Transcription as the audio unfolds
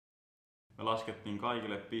Me laskettiin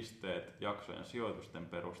kaikille pisteet jaksojen sijoitusten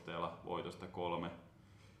perusteella voitosta 3,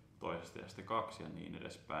 toisesta ja sitten 2 ja niin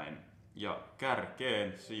edespäin. Ja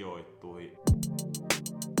kärkeen sijoittui... 5, 4,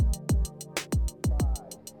 3, 2,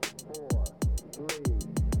 1,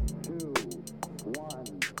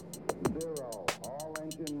 0. All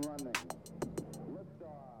engine running.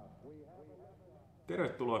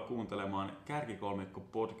 Tervetuloa kuuntelemaan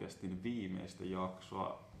Kärkikolmikko-podcastin viimeistä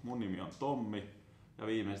jaksoa. Mun nimi on Tommi ja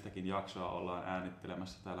viimeistäkin jaksoa ollaan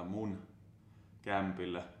äänittelemässä täällä mun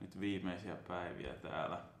kämpillä. Nyt viimeisiä päiviä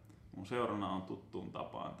täällä. Mun seurana on tuttuun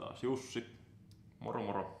tapaan taas Jussi. Moro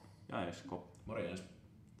moro. Ja Esko. Morjens.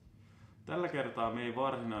 Tällä kertaa me ei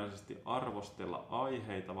varsinaisesti arvostella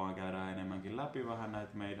aiheita, vaan käydään enemmänkin läpi vähän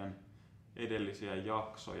näitä meidän edellisiä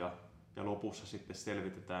jaksoja. Ja lopussa sitten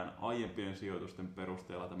selvitetään aiempien sijoitusten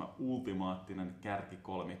perusteella tämä ultimaattinen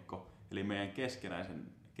kärkikolmikko, eli meidän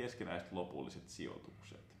keskenäiset lopulliset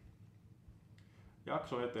sijoitukset.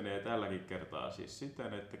 Jakso etenee tälläkin kertaa siis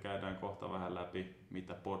siten, että käydään kohta vähän läpi,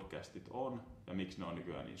 mitä podcastit on ja miksi ne on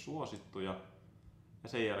nykyään niin suosittuja. Ja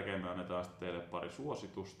sen jälkeen me annetaan sitten teille pari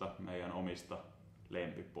suositusta meidän omista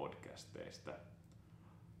lempipodcasteista.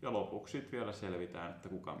 Ja lopuksi sitten vielä selvitään, että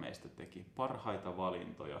kuka meistä teki parhaita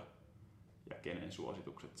valintoja ja kenen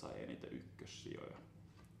suositukset sai eniten ykkössijoja.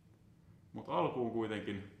 Mutta alkuun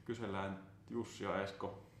kuitenkin kysellään Jussi ja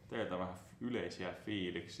Esko teiltä vähän yleisiä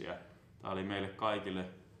fiiliksiä. Tämä oli meille kaikille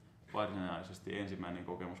varsinaisesti ensimmäinen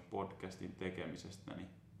kokemus podcastin tekemisestä, niin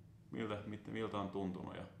miltä on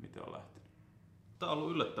tuntunut ja miten on lähtenyt? Tämä on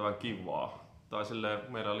ollut yllättävän kivaa. Tai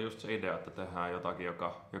silleen, meillä oli just se idea, että tehdään jotakin,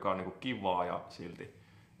 joka on niinku kivaa ja silti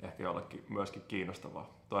ehkä jollekin myöskin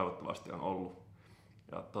kiinnostavaa. Toivottavasti on ollut.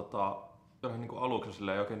 Ja niin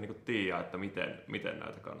aluksi ei oikein niin tiedä, että miten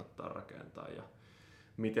näitä kannattaa rakentaa ja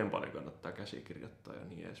miten paljon kannattaa käsikirjoittaa ja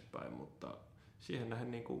niin edespäin, mutta siihen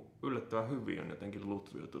nähden niin yllättävän hyvin on jotenkin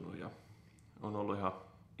lutviutunut ja on ollut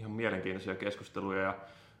ihan mielenkiintoisia keskusteluja ja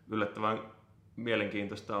yllättävän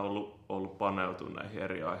mielenkiintoista on ollut paneutua näihin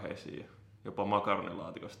eri aiheisiin. Jopa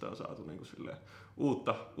makaronilaatikosta on saatu niin kuin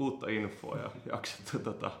uutta infoa ja jaksettu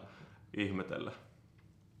ihmetellä.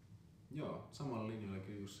 Joo, samalla linjalla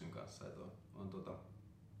kyllä Jussin kanssa, että on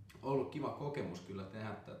ollut kiva kokemus kyllä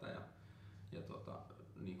tehdä tätä ja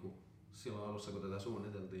niin kuin silloin alussa kun tätä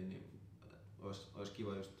suunniteltiin, niin olisi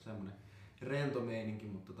kiva just semmoinen rento meininki,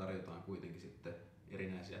 mutta tarjotaan kuitenkin sitten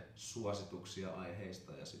erinäisiä suosituksia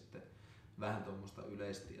aiheista ja sitten vähän tuommoista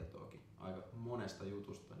yleistietoakin aika monesta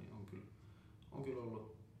jutusta, niin on kyllä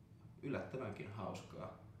ollut yllättävänkin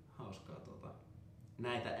hauskaa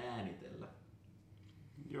näitä äänitellä.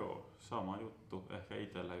 Joo, sama juttu. Ehkä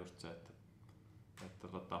itsellä just se, että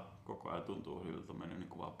koko ajan tuntuu siltä, että on mennyt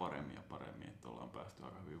niin vaan paremmin ja paremmin, että ollaan päästy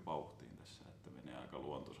aika hyvin vauhtiin tässä, että menee aika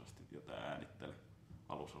luontoisesti jotain äänittely.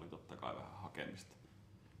 Alussa oli totta kai vähän hakemista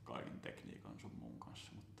kaiken tekniikan sun muun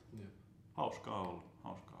kanssa, mutta hauskaa ollut.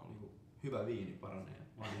 Niin hyvä viini paranee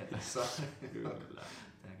vaiheessa. Kyllä.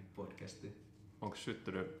 Tämäkin podcasti. Onko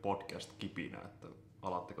syttynyt podcast-kipinä, että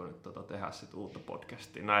alatteko nyt tehdä sit uutta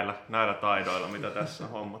podcastia näillä taidoilla, mitä tässä on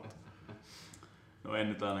hommattu? No en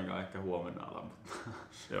nyt ainakaan ehkä huomenna ala, mutta...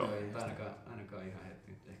 Joo, ei ainakaan ihan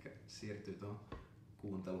heti. Ehkä siirtyy tuohon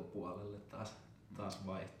kuuntelupuolelle taas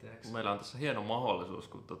vaihteeksi. Meillä on tässä hieno mahdollisuus,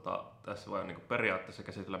 kun tässä voi niinku periaatteessa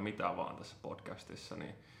käsitellä mitä vaan tässä podcastissa,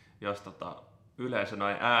 niin jos yleisö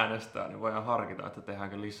näin äänestää, niin voidaan harkita, että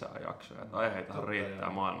tehdäänkö lisää jaksoja. Aiheitahan riittää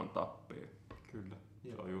maailman tappiin. Kyllä,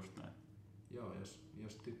 se on just näin. Joo,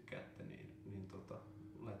 jos tykkäätte, niin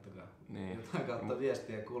laittakaa jotain kautta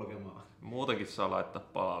viestiä kulkemaan. Muutenkin saa laittaa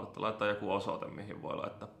palautetta. Laittaa joku osoite, mihin voi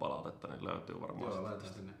laittaa palautetta, niin löytyy varmaan. Joo,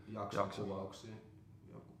 laitetaan sinne jaksokuvauksiin.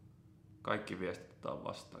 Kaikki viestit otetaan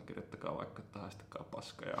vastaan. Kirjoittakaa vaikka, että haistakaa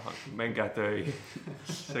paskaa ja menkää töihin.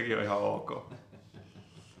 Sekin on ihan ok.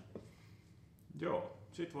 Joo,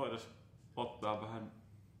 sit voitaisiin ottaa vähän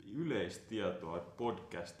yleistietoa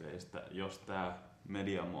podcasteista, jos tää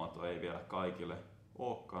mediamuoto ei vielä kaikille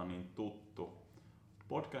olekaan niin tuttu.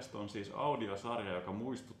 Podcast on siis audiosarja, joka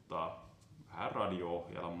muistuttaa vähän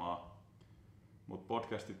radio-ohjelmaa, mutta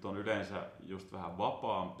podcastit on yleensä just vähän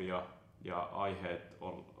vapaampia ja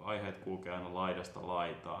aiheet kulkee aina laidasta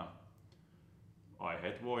laitaan.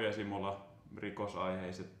 Aiheet voi esim. Olla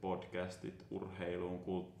rikosaiheiset podcastit, urheiluun,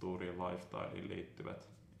 kulttuuriin, lifestyleen liittyvät,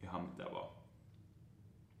 ihan mitä vaan.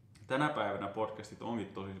 Tänä päivänä podcastit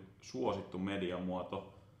onkin tosi suosittu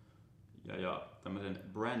mediamuoto ja tämmöisen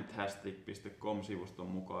brandtastic.com-sivuston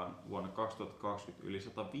mukaan vuonna 2020 yli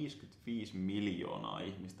 155 miljoonaa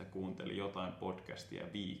ihmistä kuunteli jotain podcastia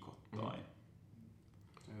viikoittain.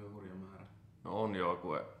 Se on hurja määrä. No on joo,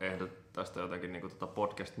 kun ehdot tästä jotenkin niin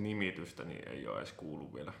podcast-nimitystä, niin ei ole edes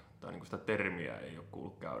kuullut vielä, tai niin sitä termiä ei ole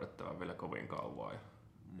kuullut käytettävän vielä kovin kauan, ja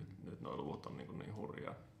nyt nuo luvut on niin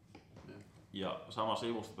hurjaa. Ja sama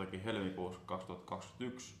sivusto teki helmikuussa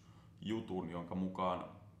 2021 jutun, jonka mukaan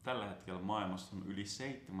tällä hetkellä maailmassa on yli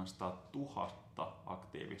 700 000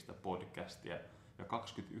 aktiivista podcastia ja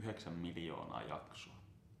 29 miljoonaa jaksoa.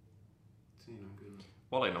 Siinä on kyllä.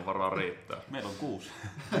 Valinnanvaraa riittää. Meillä on 6.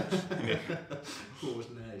 Niin.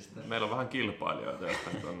 6 näistä. Meillä on vähän kilpailijoita, jotka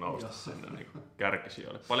nyt on nousta sinne niin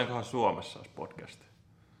kärkisijoille. Paljonkohan Suomessa olisi podcasteja?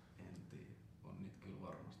 En tiedä. On niitä kyllä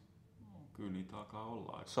varmasti. Kyllä niitä alkaa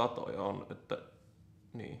olla aika. Satoja on, että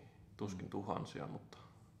niin, tuskin tuhansia, mutta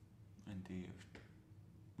En tiedä yhtään.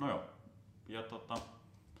 No joo. Ja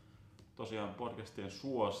tosiaan podcastien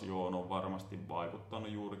suosioon on varmasti vaikuttanut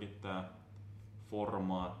juurikin tämä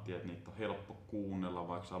formaatti, että niitä on helppo kuunnella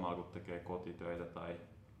vaikka samalla kun tekee kotitöitä tai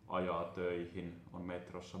ajaa töihin, on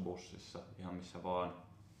metrossa, bussissa, ihan missä vaan.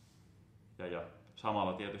 Ja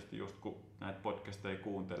samalla tietysti just kun näitä podcasteja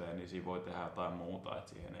kuuntelee, niin siinä voi tehdä jotain muuta, että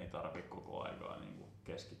siihen ei tarvitse koko aikaa niin kuin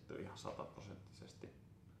keskittyä ihan 100%.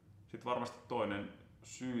 Sitten varmasti toinen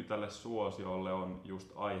syy tälle suosiolle on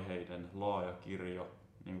just aiheiden laaja kirjo,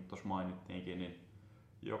 niin kuin tuossa mainittiinkin, niin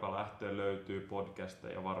joka lähtöön löytyy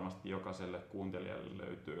podcasteja ja varmasti jokaiselle kuuntelijalle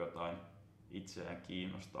löytyy jotain itseään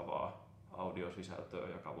kiinnostavaa audiosisältöä,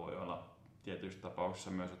 joka voi olla tietyissä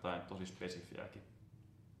tapauksissa myös jotain tosi spesifiäkin.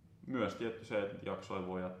 Myös tietty se, että jaksoja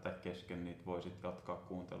voi jättää kesken, niitä voi sitten jatkaa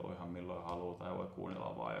kuuntelua ihan milloin haluaa tai voi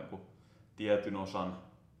kuunnella vain jonkun tietyn osan,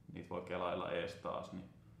 niitä voi kelailla ees taas. Niin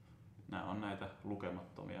nämä on näitä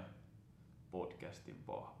lukemattomia podcastin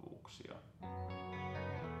vahvuuksia.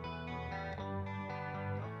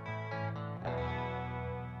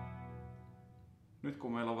 Nyt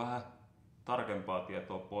kun meillä on vähän tarkempaa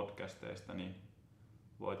tietoa podcasteista, niin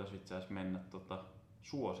voitaisiin itse asiassa mennä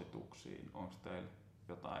suosituksiin. Onko teillä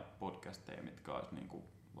jotain podcasteja, mitkä olisi niin kuin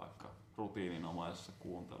vaikka rutiininomaisessa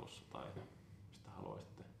kuuntelussa tai mistä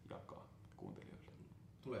haluaisitte jakaa kuuntelijoille?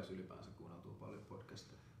 Tuleeko ylipäänsä kuunneltua paljon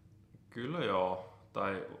podcasteja? kyllä joo.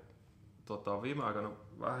 Tai viime aikoina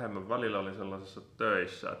vähemmän. Välillä olin sellaisessa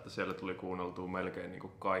töissä, että siellä tuli kuunneltua melkein niin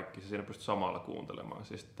kuin kaikki. Siinä pystyi samalla kuuntelemaan.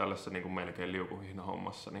 Siis tällaisessa niin kuin melkein liukuhihna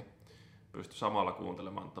hommassa niin pystyi samalla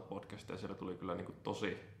kuuntelemaan tätä podcastia. Siellä tuli kyllä niin kuin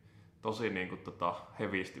tosi niin kuin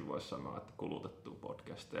hevisti voisi sanoa, että kulutettua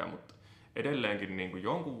podcasteja, mutta edelleenkin niin kuin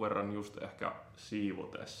jonkun verran just ehkä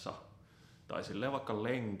siivotessa tai silleen vaikka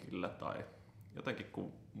lenkillä tai jotenkin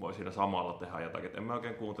kun voi siinä samalla tehdä jotakin. Et en mä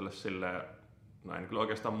oikein kuuntele silleen, no en kyllä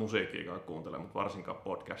oikeastaan musiikkiikaan kuuntele, mutta varsinkaan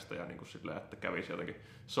podcasteja niin kuin silleen, että kävisi jotenkin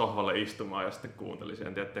sohvalle istumaan ja sitten kuuntelisi.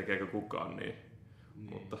 En tiedä tekeekö kukaan niin.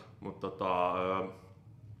 Mutta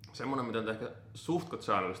semmoinen, mitä ehkä suhtkot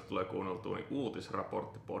säännöllisesti tulee kuunneltua, niin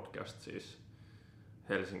uutisraportti-podcast, siis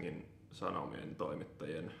Helsingin Sanomien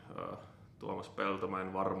toimittajien Tuomas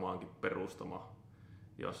Peltomäen varmaankin perustama,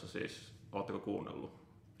 jossa siis, ootteko kuunnellut?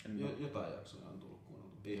 Jotain jaksoja on tullut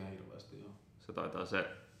kuunneltua, ei ihan hirveästi joo. Se taitaa se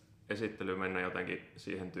esittely mennä jotenkin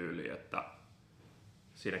siihen tyyliin, että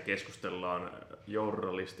siinä keskustellaan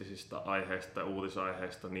journalistisista aiheista ja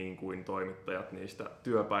uutisaiheista niin kuin toimittajat niistä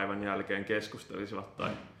työpäivän jälkeen keskustelisivat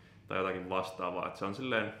tai jotakin vastaavaa. Että se on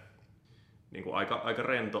silleen niin kuin aika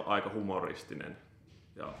rento, aika humoristinen.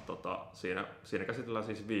 Ja siinä käsitellään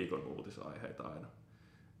siis viikon uutisaiheita aina.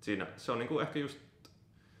 Se on niin kuin ehkä just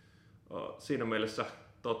siinä mielessä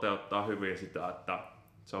toteuttaa hyvin sitä, että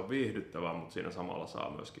se on viihdyttävää, mutta siinä samalla saa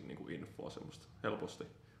myöskin niin kuin infoa semmoista helposti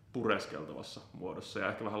pureskeltavassa muodossa ja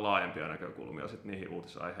ehkä vähän laajempia näkökulmia sit niihin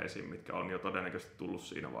uutisaiheisiin, mitkä on jo todennäköisesti tullut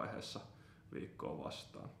siinä vaiheessa viikkoa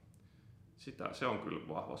vastaan. Se on kyllä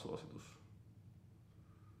vahva suositus.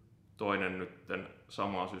 Toinen nytten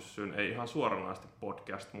samaan syssyyn, ei ihan suoranaisesti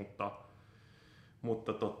podcast,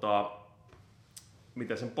 mutta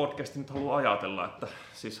miten sen podcastin nyt haluaa ajatella, että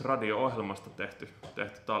siis radio-ohjelmasta tehty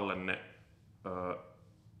tallenne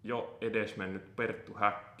jo edesmennyt Perttu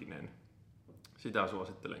Häkkinen. Sitä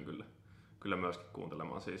suosittelen kyllä myöskin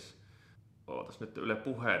kuuntelemaan. Siis nyt Yle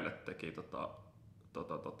Puheelle teki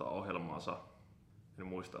ohjelmaansa, en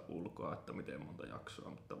muista ulkoa, että miten monta jaksoa,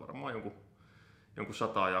 mutta varmaan jonkun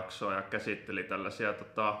 100 jaksoa ja käsitteli tällaisia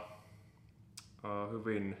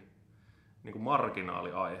hyvin niin kuin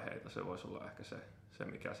marginaaliaiheita. Se voisi olla ehkä se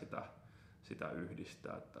mikä sitä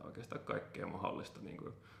yhdistää, että oikeastaan kaikkea mahdollista niin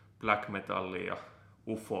kuin black metallia ja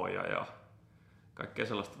ufoja ja kaikkea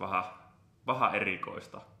sellaista vähän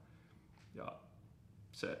erikoista. Ja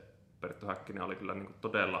se Perttu Häkkinen oli kyllä niin kuin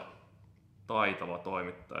todella taitava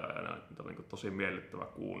toimittaja ja niitä on niin kuin tosi miellyttävä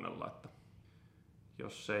kuunnella. Että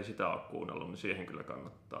jos ei sitä ole kuunnellut, niin siihen kyllä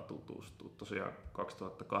kannattaa tutustua. Tosiaan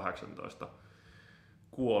 2018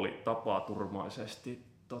 kuoli tapaturmaisesti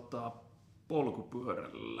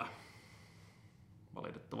polkupyörällä.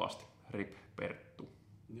 Valitettavasti. Rip Perttu.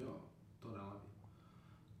 Joo, todellakin.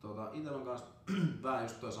 Itellä on kans vähän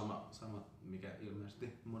just toi sama, mikä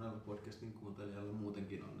ilmeisesti monella podcastin kuuntelijalla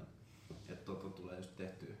muutenkin on, että tulee just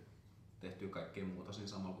tehtyä kaikkea muuta siinä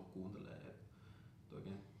samalla kun kuuntelee. Et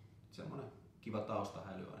oikein semmonen kiva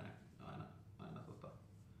taustahäly aina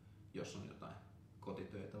jos on jotain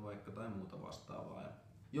kotitöitä vaikka tai muuta vastaavaa. Ja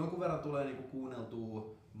jonkun verran tulee niinku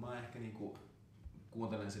kuunneltua, mä ehkä niinku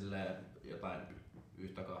kuuntelen silleen jotain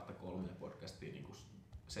yhtä, kahta, kolmea podcastia niinku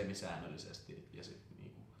semisäännöllisesti ja sit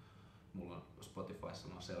niinku mulla on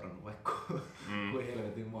Spotifyssa on seurannut vaikka kuin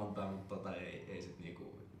helvetin monta, mutta ei sit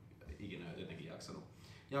niinku ikinä jotenkin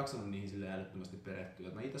jaksanut niihin silleen älyttömästi perehtyä.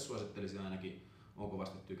 Et mä itse suosittelisin ainakin, oon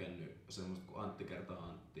kovasti tykännyt semmoista kuin Antti kertaa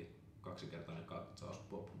Antti, kaksinkertainen katsaus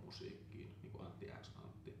pop-musiikkiin, niin kuin Antti X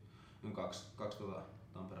Antti. On kaksi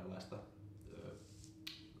tamperelaista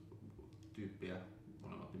tyyppiä,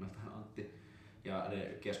 molemmat nimeltään Antti, ja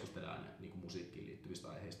ne keskustelee aina niin kuin musiikkiin liittyvistä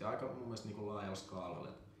aiheista. Ja aika mun mielestä niin kuin laajalla skaalalla,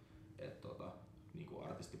 että niin kuin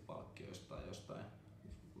artistipalkkioista tai jostain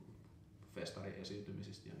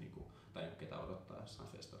festariesiintymisistä ja niin kuin, tai ketä odottaa jossain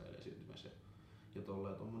festareilla esiintymisessä. Ja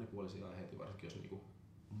tolleen on monipuolisia aiheita, varsinkin jos niinku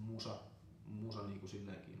musa niinku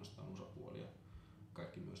silleen kiinnostaa musapuolia.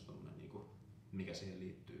 Kaikki myös tommonen niinku, mikä siihen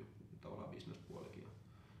liittyy, tavallaan businesspuolikin.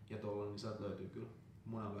 Ja tolleen niin sieltä löytyy kyllä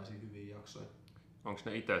monenlaisia hyviä jaksoja. Onko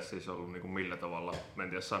ne itse siis ollut niinku millä tavalla, en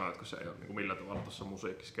tiedä sanoitko se jo, niinku millä tavalla tuossa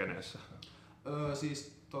musiikkiskeneessä?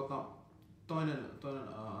 Siis toinen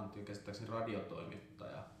Antti on käsittääkseni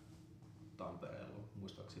radiotoimittaja Tampereella,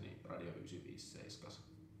 muistaakseni Radio 957.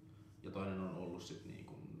 Ja toinen on ollut sit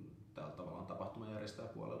niinku täällä tavallaan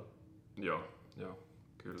tapahtumajärjestäjäpuolella. Joo,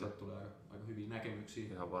 kyllä. Sieltä tulee aika hyviä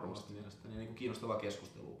näkemyksiä. Ihan varmasti. Mielestäni ja niinku kiinnostavaa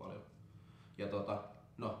keskustelua paljon. Ja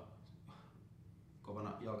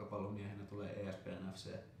kovana jalkapallomiehenä tulee ESPN FC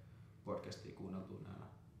podcastia kuunneltua aina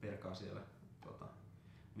perkaa siellä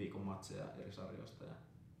viikon matseja eri sarjoista. Ja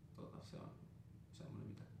se on semmoinen,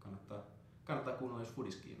 mitä kannattaa kuunnella, jos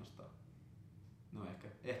fudis kiinnostaa. No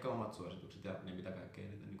ehkä omat suositukset ja ne mitä kaikkea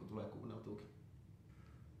eniten niin tulee kuunneltuukin.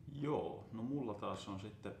 Joo, no mulla taas on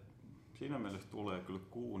sitten, siinä mielessä tulee kyllä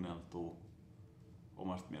kuunneltua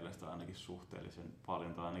omasta mielestä ainakin suhteellisen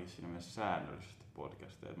paljon tai ainakin siinä mielessä säännöllisesti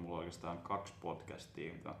podcasteja. Mulla on oikeastaan 2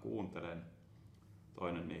 podcastia, mitä mä kuuntelen.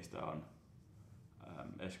 Toinen niistä on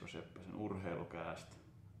Esko Seppäsen Urheilukääst.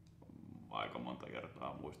 Aika monta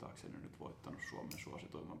kertaa muistaakseni nyt voittanut Suomen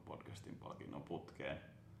suosituimman podcastin palkinnon putkeen.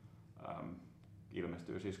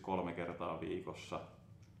 Ilmestyy siis 3 kertaa viikossa,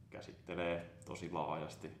 käsittelee tosi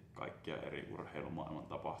laajasti kaikkia eri urheilumaailman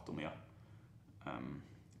tapahtumia.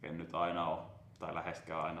 En nyt aina ole, tai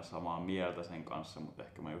läheskään aina samaa mieltä sen kanssa, mutta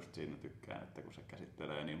ehkä mä just siinä tykkään, että kun se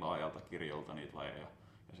käsittelee niin laajalta kirjolta niitä lajeja,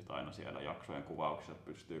 ja sitten aina siellä jaksojen kuvauksissa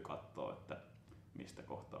pystyy katsoa, että mistä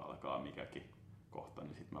kohtaa alkaa mikäkin kohta,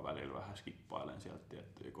 niin sitten mä välillä vähän skippailen sieltä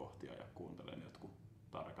tiettyjä kohtia ja kuuntelen jotkut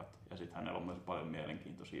tarkat. Ja sitten hänellä on myös paljon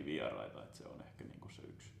mielenkiintoisia vieraita, että se on ehkä niinku se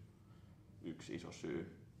yksi iso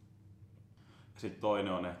syy. Sitten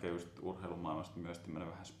toinen on ehkä just urheilumaailmasta myös tämmöinen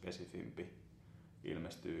vähän spesifimpi.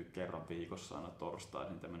 Ilmestyy kerran viikossa aina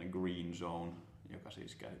torstaisin tämmöinen Green Zone, joka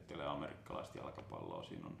siis käsittelee amerikkalaista jalkapalloa.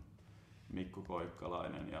 Siinä on Mikko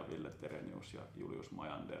Koikkalainen ja Ville Terenius ja Julius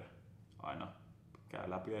Majander aina käy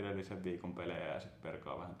läpi edellisen viikon pelejä ja sitten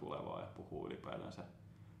perkaa vähän tulevaa ja puhuu ylipäätänsä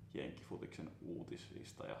jenkkifutiksen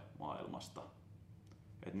uutisista ja maailmasta.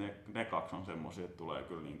 Et ne 2 on semmosia, että tulee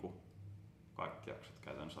kyllä niinku kaikki jaksot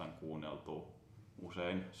käytännössä aina kuunneltua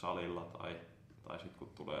usein salilla tai sitten kun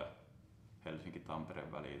tulee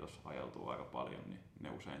Helsinki-Tampereen väliin tuossa ajeltuu aika paljon, niin ne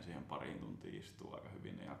usein siihen pariin tuntiin istuu aika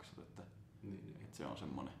hyvin ne jaksot, että se on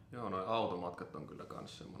semmonen. Joo, noi automatkat on kyllä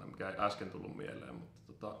kans semmonen, mikä ei äsken tullut mieleen,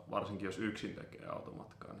 mutta varsinkin jos yksin tekee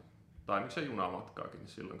automatkaa, niin, tai miksei junamatkaakin, niin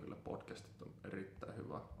silloin kyllä podcastit on erittäin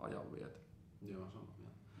hyvä ajanviete. Joo, samaa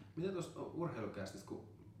mieltä. Miten tuosta urheilukästistä, kun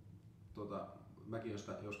mäkin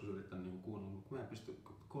joskus yritän niinku kuunnella, mutta mä en pysty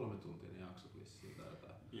 3 tuntia ne jaksot vissiin tai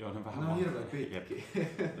jotain. Joo, ne on hirveän pitkiä.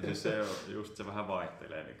 No siis se vähän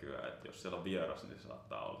vaihtelee nykyään, että jos siellä on vieras, niin se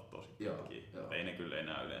saattaa olla tosi pitkiä. Mutta ei ne kyllä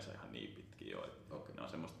enää yleensä ihan niin pitkiä ole. Okay. Ne on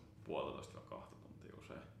semmoista 1,5–2 tuntia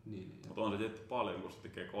usein. Niin. Mutta on se tietty paljon, kun se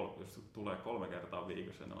tekee jos tulee 3 kertaa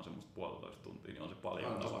viikossa ja ne on semmoista 1,5 tuntia, niin on se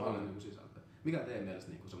paljon. On paljon niin sisältöä. Mikä on teidän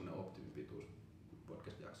mielestä niin semmoinen optimipituus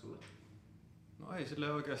podcast-jaksolle? No ei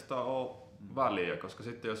sille oikeastaan ole väliä, koska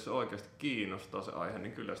sitten jos se oikeasti kiinnostaa se aihe,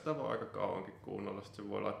 niin kyllä sitä voi aika kauankin kuunnella. Sitten se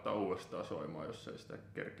voi laittaa uudestaan soimaan, jos ei sitä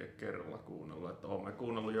kerkeä kerralla kuunnella. Että olen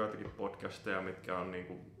kuunnellut joitakin podcasteja, mitkä on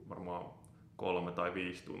niinku varmaan 3 tai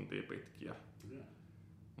 5 tuntia pitkiä.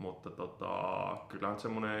 Mutta kyllähän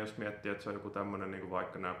semmonen, jos miettii, että se on joku tämmönen niinku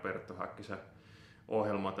vaikka nämä Pertto Häkkisen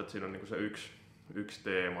ohjelmat, että siinä on niinku se yksi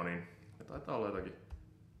teema, niin ne taitaa olla jotakin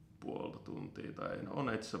puolta tuntia tai no,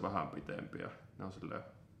 on itse asiassa vähän pitempiä. Ne on silleen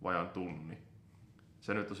vajan tunni.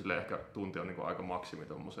 Se nyt on silleen ehkä tunti on niinku aika maksimi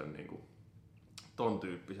tommosen niinku ton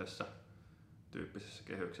tyyppisessä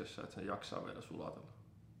kehyksessä, että sen jaksaa vielä sulatella.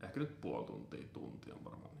 Ehkä nyt puoli tuntia on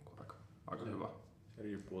varmaan niinku aika hyvä. Se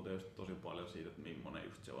riippuu tietysti tosi paljon siitä, että millainen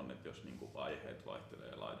just se on, että jos niinku aiheet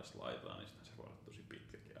vaihtelee laidasta laitaan, niin se voi olla tosi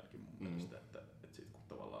pitkäkin jälki mun mielestä, että sit kun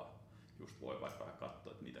tavallaan just voi vaikka vähän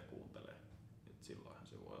katsoa, että mitä kuuntelee, että silloinhan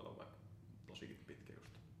se voi olla vaikka tosikin pitkä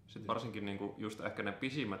just. Sitten varsinkin niinku just ehkä ne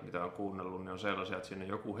pisimmät, mitä on kuunnellut, niin on sellaisia, että siinä on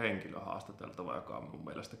joku henkilö haastateltava, joka on mun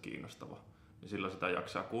mielestä kiinnostava. Ja silloin sitä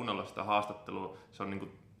jaksaa kuunnella sitä haastattelua. Se on niinku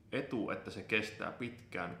etu, että se kestää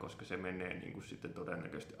pitkään, koska se menee niinku sitten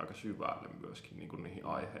todennäköisesti aika syvälle myöskin niinku niihin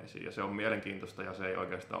aiheisiin. Ja se on mielenkiintoista ja se ei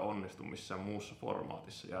oikeastaan onnistu missään muussa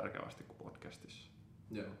formaatissa järkevästi kuin podcastissa.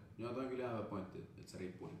 Joo, toi on kyllä ihan hyvä pointti, että se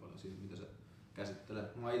riippuu niin paljon siitä, mitä se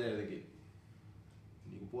käsittelee. Mä itse jotenkin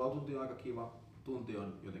niin puoli tuntia on aika kiva. Tunti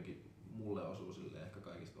on jotenkin mulle osuu sille ehkä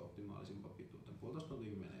kaikista optimaalisimpa pituutta. 1,5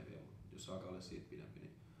 tuntia menee vielä, mutta jos alkaa olla siitä pidempi,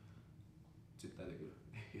 niin sit täytyy kyllä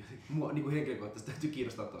mua niin henkilökohtaisesti täytyy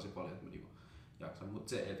kiinnostaa tosi paljon, että mä niin jaksan. Mutta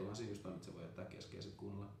se etuhan siinä just on, että se voi jättää kesken ja sit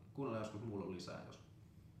kuunnella joskus mulla on lisää,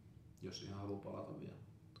 jos siihen haluaa palata vielä.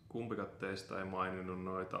 Kumpikaan teistä ei maininnut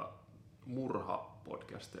noita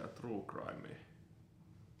murha-podcasteja, true crimea.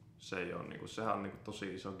 Se ei ole, niinku, sehän on niinku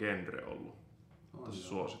tosi iso genre ollut, tosi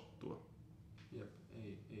suosittua. Jep,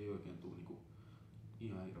 ei oikein tule niinku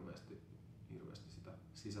ihan hirveästi sitä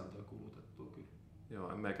sisältöä kulutettua kyllä.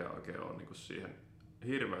 Joo, en mekään oikein ole niinku siihen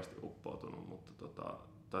hirveästi uppoutunut, mutta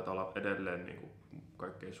taitaa olla edelleen niinku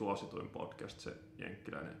kaikkein suosituin podcast se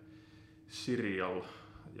jenkkiläinen Serial.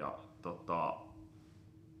 Ja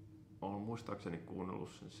olen muistaakseni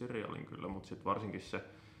kuunnellut sen Serialin kyllä, mutta sitten varsinkin se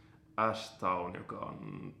S-Town, joka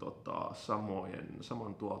on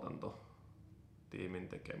saman tuotantotiimin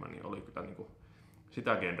tekemä, niin oli kyllä niinku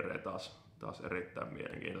sitä genreä taas erittäin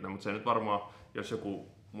mielenkiintoinen. Mutta se nyt varmaan, jos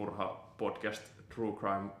joku murha podcast True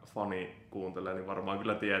Crime fani kuuntelee, niin varmaan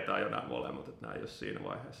kyllä tietää jo nämä molemmat, että nämä ei ole siinä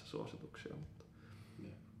vaiheessa suosituksia. Mutta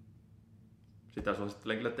sitä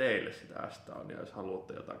suosittelen kyllä teille sitä S-Townia, jos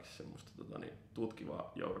haluatte jotakin semmoista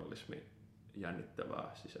tutkivaa journalismia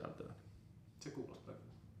jännittävää sisältöä. Se kuulostaa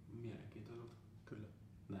mielenkiintoiselta. Kyllä.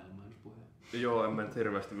 Näillä mainospuheen. Joo, en mä nyt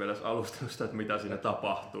hirveästi vielä edes alustanut sitä, että mitä siinä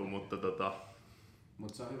tapahtuu, mutta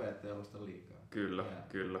Mutta se on hyvä, ettei alusta liikaa. Kyllä.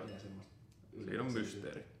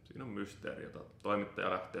 Siinä on mysteeri, jota toimittaja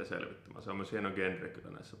lähtee selvittämään. Se on myös hieno genre kyllä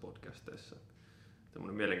näissä podcasteissa.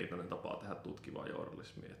 Tämmöinen mielenkiintoinen tapa tehdä tutkivaa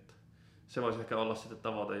journalismia. Että se voisi ehkä olla sitten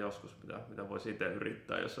tavoite joskus, mitä voisi itse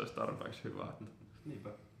yrittää, jos se olisi tarpeeksi hyvä. Niinpä.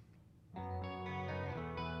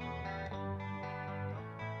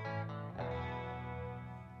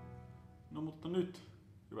 No mutta nyt,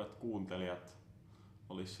 hyvät kuuntelijat,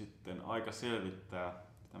 olisi sitten aika selvittää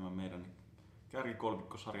tämän meidän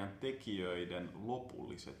Kärkikolmikko-sarjan tekijöiden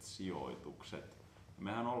lopulliset sijoitukset.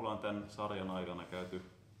 Mehän ollaan tämän sarjan aikana käyty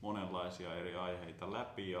monenlaisia eri aiheita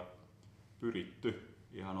läpi ja pyritty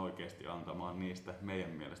ihan oikeasti antamaan niistä meidän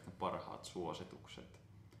mielestä parhaat suositukset.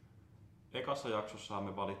 Ekassa jaksossa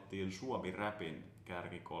me valittiin Suomi-räpin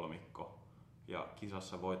kärkikolmikko ja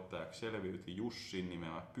kisassa voittajaksi selviytyi Jussin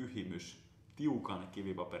nimeämä Pyhimys tiukan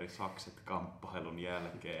kivipaperisakset-kamppailun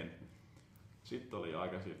jälkeen. Sitten oli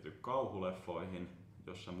aika siirtyä kauhuleffoihin,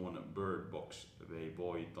 jossa mun Bird Box vei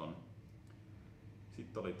voiton.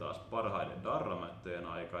 Sitten oli taas parhaiden darramättöjen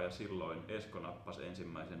aika ja silloin Esko nappasi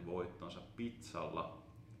ensimmäisen voittonsa pizzalla.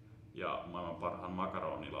 Ja maailman parhaan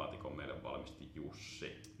makaronilaatikon meille valmisti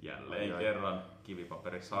Jussi. Jälleen kerran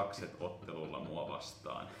kivipaperisakset ottelulla mua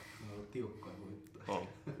vastaan. Ne on tiukkoja voittoja. On.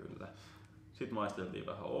 Kyllä. Sitten maisteltiin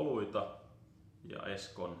vähän oluita ja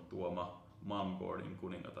Eskon tuoma Mumboardin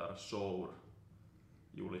kuningatar Sour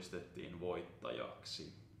julistettiin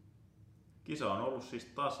voittajaksi. Kisa on ollut siis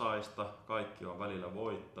tasaista, kaikki on välillä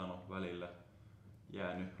voittanut, välillä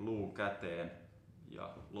jäänyt luu käteen ja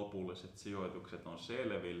lopulliset sijoitukset on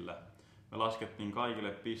selvillä. Me laskettiin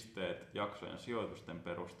kaikille pisteet jaksojen sijoitusten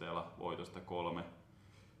perusteella voitosta 3,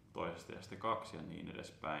 toisesta 2 ja niin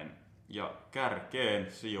edespäin. Ja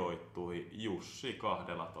kärkeen sijoittui Jussi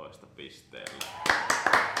 12 pisteellä.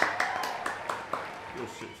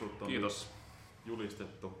 Jussi, sut on Kiitos.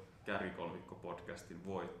 Julistettu Kärkikolmikko-podcastin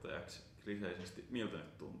voittajaksi. Kliseisesti, miltä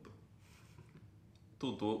nyt tuntuu?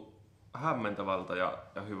 Tuntuu hämmentävältä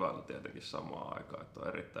ja hyvältä tietenkin samaan aikaan, että on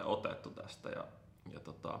erittäin otettu tästä ja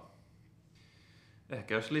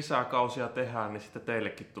ehkä jos lisää kausia tehdään, niin sitten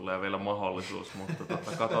teillekin tulee vielä mahdollisuus, mutta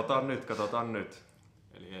katsotaan nyt.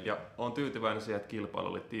 Ja on tyytyväinen siihen, että kilpailu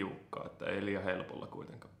oli tiukkaa, että ei liian helpolla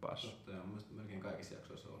kuitenkaan päässyt. Totta, ja mun melkein kaikissa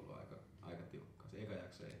jaksoissa on ollut aika tiukkaa. Se eka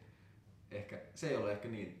jakso se ei ollut ehkä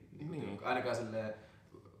niin. Ainakaan silleen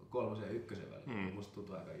 3. ja 1. välillä. Musta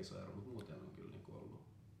tuntuu aika iso ero, mutta muuten on kyllä niin ollut.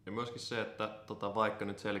 Ja myöskin se, että vaikka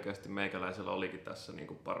nyt selkeästi meikäläisellä olikin tässä niin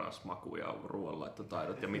kuin paras maku ja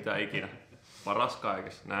ruoanlaittotaidot ja mitä ikinä. Paras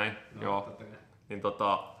kaikessa, näin, joo. Niin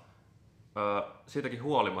siitäkin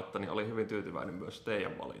huolimatta niin olin hyvin tyytyväinen myös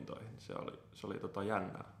teidän valintoihin. Se oli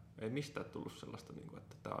jännää. Ei mistään tullut sellaista,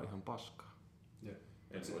 että tää on ihan paskaa.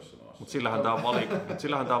 Mutta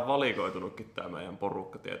sillähän tää on valikoitunutkin tää meidän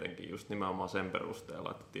porukka tietenkin just nimenomaan sen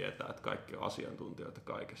perusteella, että tietää, että kaikki on asiantuntijoita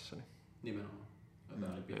kaikessa. Niin nimenomaan.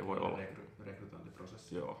 Tämä oli pitkä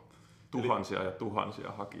rekrytointiprosessi. Joo. Tuhansia ja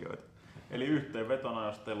tuhansia hakijoita. Eli yhteenvetona,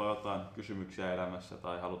 jos teillä on jotain kysymyksiä elämässä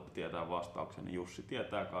tai haluatte tietää vastauksen, niin Jussi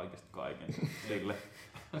tietää kaikesta kaiken. Sille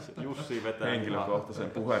Jussi vetää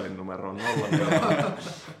henkilökohtaisen puhelinnumeron 0.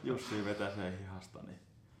 Jussi vetää sen hihasta, niin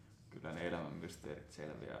kyllä ne elämän mysteerit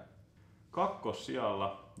selviää.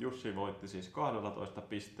 Kakkossijalla Jussi voitti siis 12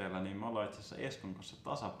 pisteellä, niin me ollaan itse asiassa Eskon kanssa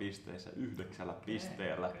tasapisteissä 9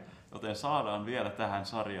 pisteellä. Joten saadaan vielä tähän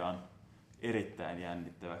sarjaan erittäin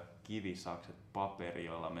jännittävä kivisakset paperi,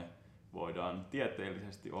 jolla me voidaan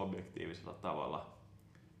tieteellisesti objektiivisella tavalla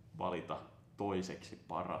valita toiseksi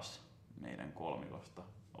paras meidän kolmikosta.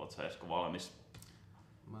 Oot sä Esko valmis?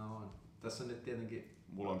 Mä oon. Tässä on nyt tietenkin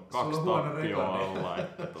mulla on 2 tappioa alla.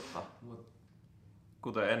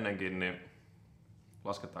 Kuten ennenkin, niin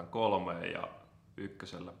lasketaan 3 ja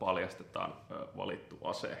 1 paljastetaan valittu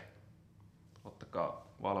ase. Ottakaa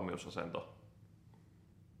valmiusasento.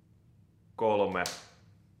 3,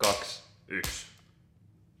 2, 1.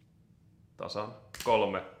 Tasan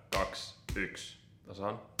 3, 2, 1.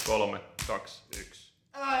 Tasan 3, 2, 1.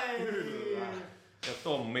 Ai! Kyllä. Ja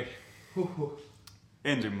Tommi.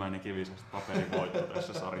 Ensimmäinen kivisakset paperi voitto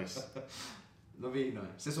tässä sarjassa. No vihdoin.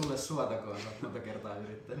 Se sulle suotakoon, olet monta kertaa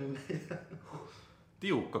yrittänyt.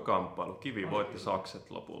 Tiukka kamppailu. Kivi voitti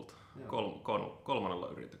sakset lopulta.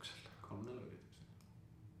 3. yrityksellä. 3. yrityksellä.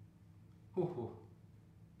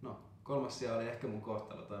 No, 3. sija oli ehkä mun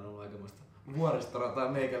kohtalo. Tämä on ollut aikamoista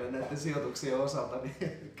vuoristorataa meikälle näiden sijoituksien osalta.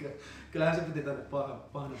 Niin kyllähän se piti tänne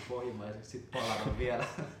pahan pohjimmaiseksi sit palata vielä.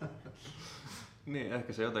 Niin,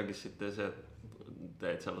 ehkä se jotenkin sitten se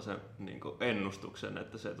teit sellaisen niin ennustuksen,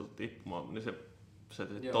 että se tuli tippumaan, niin se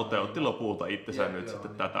toteutti lopulta itsensä nyt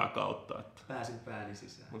sitten tätä kautta. Että. Pääsin pääni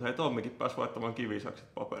sisään. Mutta hei, Tommikin pääsi voittamaan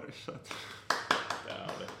kivisakset paperissa. Että.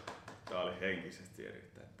 Tämä oli henkisesti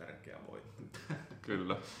erittäin tärkeä voitto.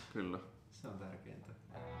 Kyllä. Se on tärkeintä.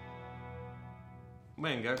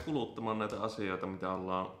 Menkää kuluttamaan näitä asioita, mitä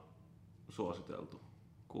ollaan suositeltu.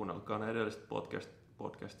 Kuunnelkaa ne edelliset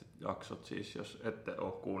podcast-jaksot, siis jos ette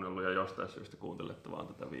ole kuunnellut ja jostain syystä kuuntelette vaan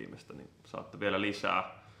tätä viimeistä, niin saatte vielä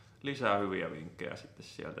lisää hyviä vinkkejä sitten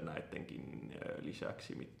sieltä näidenkin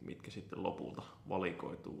lisäksi, mitkä sitten lopulta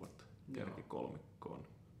valikoituu kärkikolmikkoon.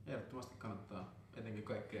 Ehdottomasti kannattaa etenkin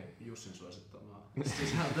kaikkea Jussin suosittamaa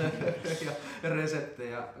sisältöä ja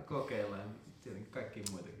reseptejä kokeilla ja tietenkin kaikkia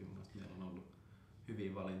muitakin. Meillä on ollut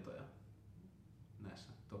hyviä valintoja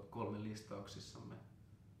näissä top 3 listauksissamme.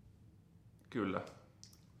 Kyllä.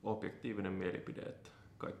 Objektiivinen mielipide, että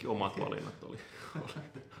kaikki omat valinnat oli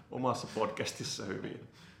omassa podcastissa hyviä.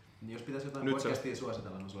 Niin jos pitäisi jotain podcastia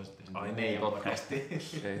suositella, niin suosittelisin meidän podcastia.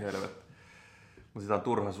 Ei helvetti. Mutta sitä on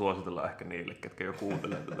turha suositella ehkä niille, ketkä jo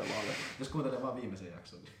kuuntelee tätä vaan. Jos kuuntelee vaan viimeisen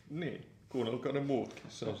jakson. Niin, kuunnelkaa ne muutkin,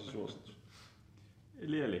 se on se suositus.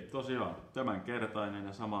 Eli tosiaan tämänkertainen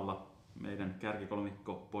ja samalla meidän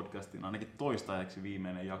Kärkikolmikko-podcastin ainakin toistaiseksi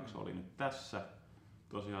viimeinen jakso oli nyt tässä.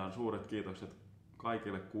 Tosiaan suuret kiitokset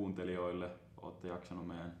kaikille kuuntelijoille. Olette jaksanut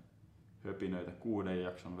meidän höpinöitä 6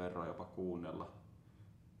 jakson verran jopa kuunnella.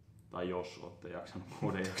 Tai jos olette jaksanut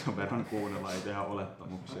 6 jakson verran kuunnella, ei tehdä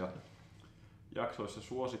olettamuksia. Jaksoissa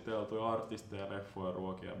suositeltuja artisteja, leffoja,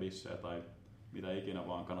 ruokia, bissejä tai mitä ikinä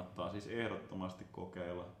vaan kannattaa siis ehdottomasti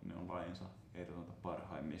kokeilla. Ne on lajinsa ehdotonta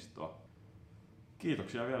parhaimmistoa.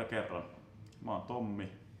 Kiitoksia vielä kerran. Mä oon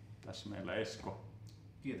Tommi, tässä meillä Esko.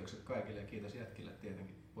 Kiitokset kaikille ja kiitos jätkille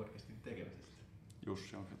tietenkin podcastin tekemisestä.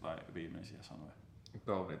 Jussi, onko jotain viimeisiä sanoja?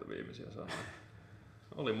 Kauniita viimeisiä sanoja.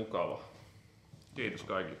 Oli mukava. Kiitos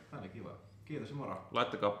kaikille. Tämä oli kiva. Kiitos ja moro.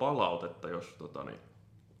 Laittakaa palautetta, jos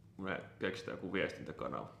me keksitään joku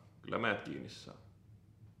viestintäkanava. Kyllä meidät kiinni saa.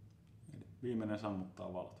 Viimeinen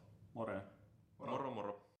sammuttaa valot. Moreen.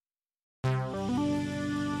 Moro.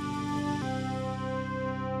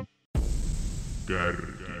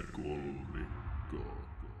 Kärki.